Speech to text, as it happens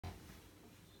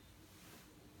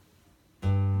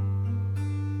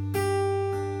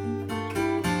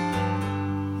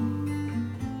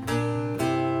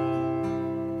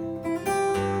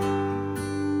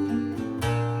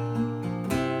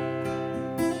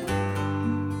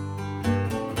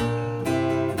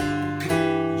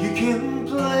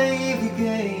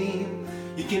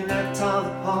torn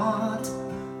apart,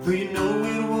 though you know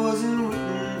it wasn't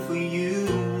written for you.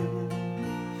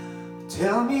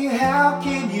 Tell me, how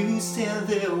can you stand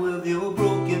there with your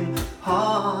broken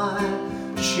heart,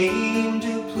 ashamed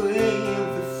to play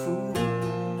the fool?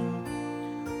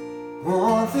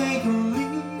 One thing can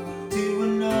lead to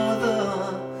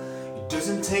another. It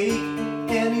doesn't take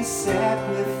any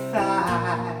sacrifice.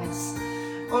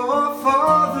 Oh,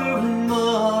 father and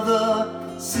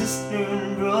mother, sister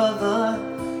and brother,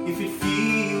 if it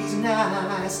feels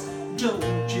nice,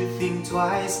 don't you think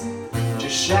twice.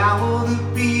 Just shower the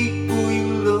people you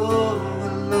love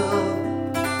with love.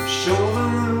 Show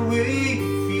them the way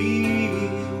you feel.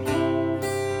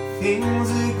 Things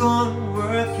are gonna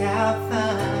work out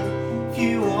fine if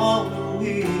you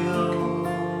only will.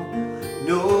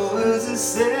 No, as I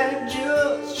said,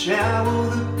 just shower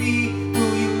the people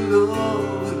you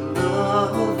love with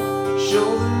love. Show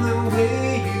them the way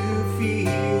you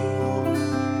feel.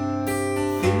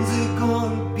 Things are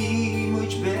gonna be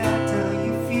much better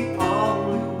if you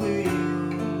only will.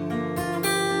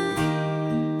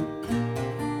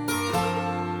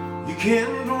 You can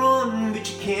run, but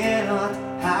you cannot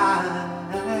hide.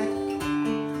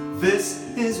 This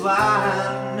is why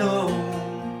I know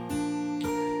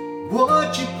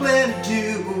what you plan to do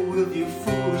with your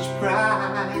foolish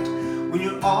pride when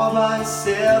you're all by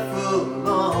yourself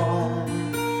alone.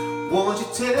 Won't you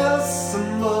tell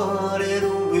somebody the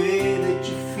way that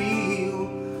you feel?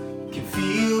 You can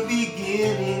feel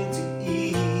beginning to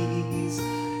ease.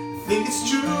 Think it's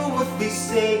true what they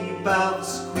say about the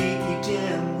squeaky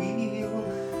damn wheel,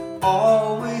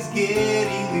 always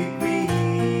getting the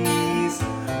grease.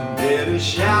 Better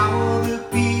shower the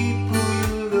people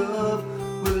you love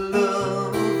with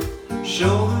love.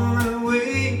 Show them the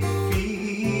way you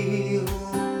feel.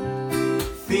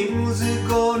 Things are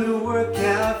gonna work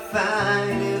out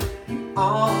fine if you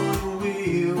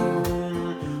only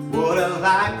will. What I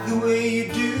like the way you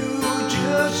do,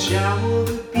 just shower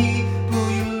the people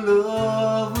you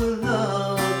love with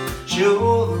love.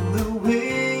 Show them the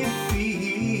way you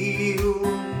feel.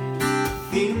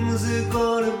 Things are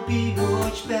gonna be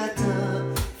much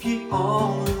better if you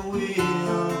only will.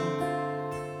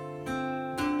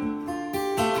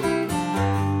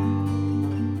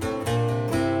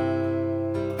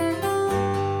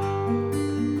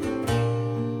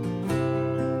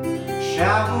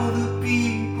 Shower the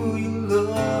people you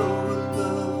love with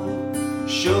love.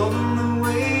 Show them the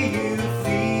way you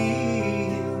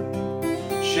feel.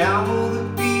 Shower the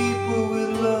people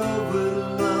with love with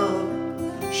love.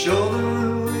 Show them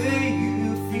the way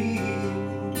you feel.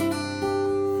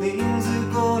 Things are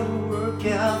gonna work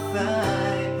out fine.